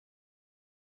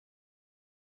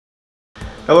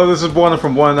Hello, this is Bwana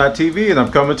from Bwana.tv, and I'm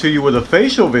coming to you with a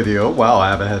facial video. Wow, I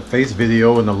haven't had face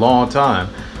video in a long time.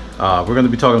 We're going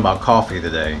to be talking about coffee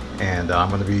today, and I'm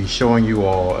going to be showing you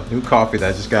all a new coffee that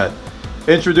I just got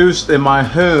introduced in my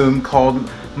home called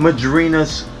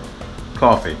Madrinas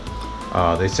coffee.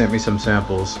 They sent me some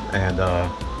samples, and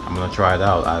I'm going to try it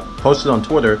out. I posted on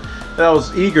Twitter that I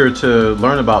was eager to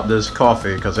learn about this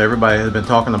coffee because everybody has been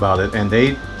talking about it, and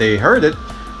they heard it.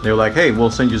 They were like, hey, we'll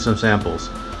send you some samples.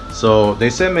 So they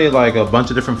sent me like a bunch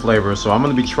of different flavors, so I'm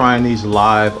going to be trying these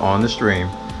live on the stream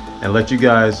and let you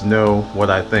guys know what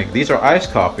I think. These are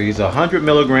iced coffees, 100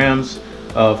 milligrams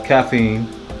of caffeine.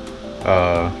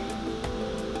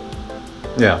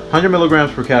 100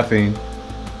 milligrams per caffeine,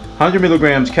 100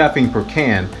 milligrams caffeine per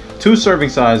can, 2 serving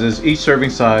sizes. Each serving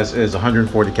size is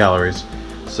 140 calories,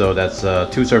 so that's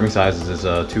 2 serving sizes is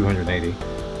 280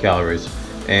 calories.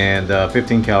 And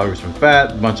 15 calories from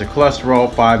fat, a bunch of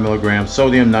cholesterol, 5 milligrams,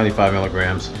 sodium 95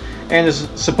 milligrams, and it's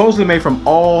supposedly made from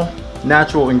all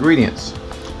natural ingredients.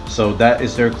 So that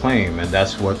is their claim, and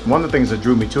that's one of the things that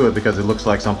drew me to it, because it looks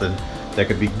like something that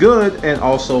could be good and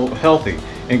also healthy.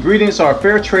 Ingredients are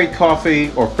fair trade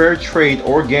coffee or fair trade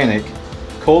organic,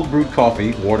 cold brewed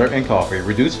coffee, water and coffee,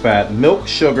 reduced fat, milk,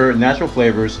 sugar, natural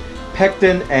flavors,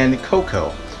 pectin, and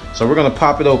cocoa. So we're gonna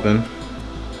pop it open.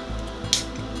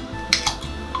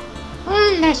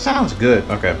 That sounds good.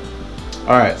 Okay.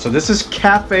 All right. So this is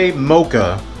Cafe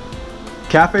Mocha.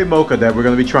 Cafe Mocha that we're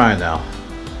going to be trying now.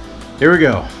 Here we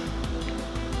go.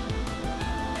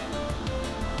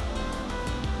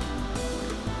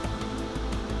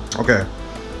 Okay.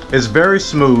 It's very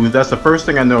smooth. That's the first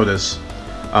thing I noticed.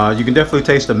 You can definitely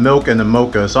taste the milk in the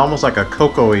mocha. It's almost like a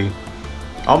cocoa-y,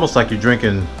 almost like you're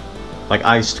drinking like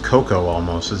iced cocoa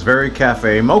almost. It's very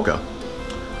cafe mocha.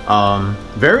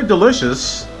 Very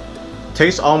delicious.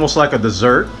 Tastes almost like a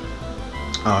dessert.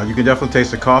 You can definitely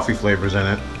taste the coffee flavors in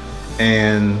it,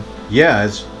 and yeah,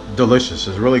 it's delicious.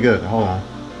 It's really good. Hold on.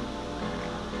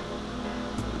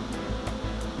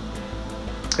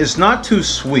 It's not too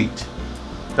sweet.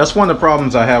 That's one of the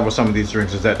problems I have with some of these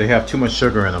drinks, is that they have too much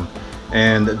sugar in them,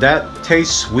 and that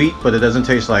tastes sweet, but it doesn't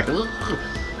taste like,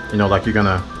 you know, like you're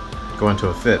gonna go into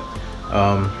a fit.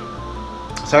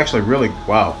 It's actually really,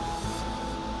 wow.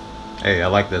 Hey, I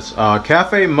like this.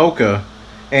 Cafe Mocha,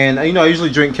 and you know, I usually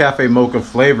drink Cafe Mocha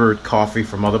flavored coffee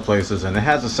from other places, and it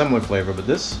has a similar flavor, but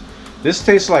this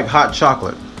tastes like hot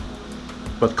chocolate,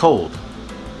 but cold,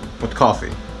 with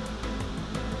coffee.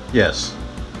 Yes.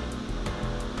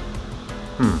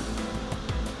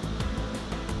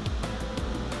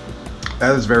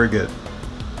 That is very good.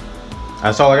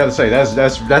 That's all I gotta say.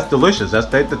 That's delicious.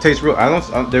 That tastes real.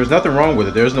 There's nothing wrong with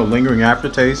it. There's no lingering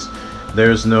aftertaste.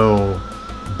 There's no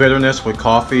bitterness with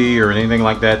coffee or anything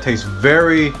like that. It tastes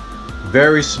very,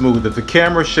 very smooth. If the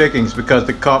camera's shaking, it's because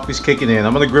the coffee's kicking in.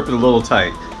 I'm gonna grip it a little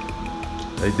tight.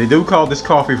 They do call this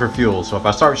coffee for fuel, so if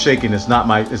I start shaking, it's not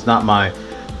my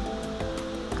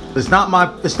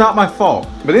fault.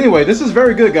 But anyway, this is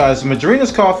very good, guys.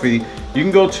 Madrinas coffee. You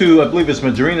can go to, I believe it's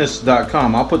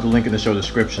madrinas.com. I'll put the link in the show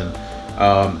description.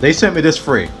 They sent me this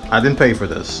free. I didn't pay for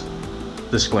this.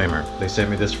 Disclaimer. They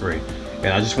sent me this free, and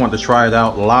I just wanted to try it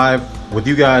out live with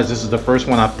you guys. This is the first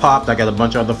one I've popped. I got a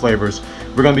bunch of other flavors.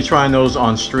 We're gonna be trying those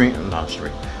on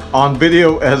on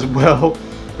video as well.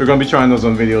 We're gonna be trying those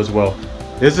on video as well.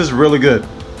 This is really good.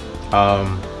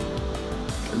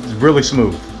 It's really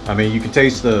smooth. I mean, you can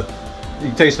taste the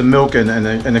milk and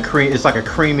the cream. It's like a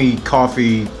creamy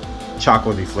coffee,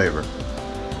 chocolatey flavor.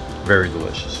 Very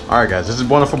delicious. All right, guys. This is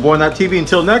Bwana from Bwana.tv.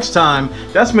 Until next time,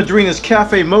 that's Madrinas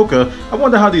Cafe Mocha. I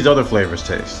wonder how these other flavors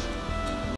taste.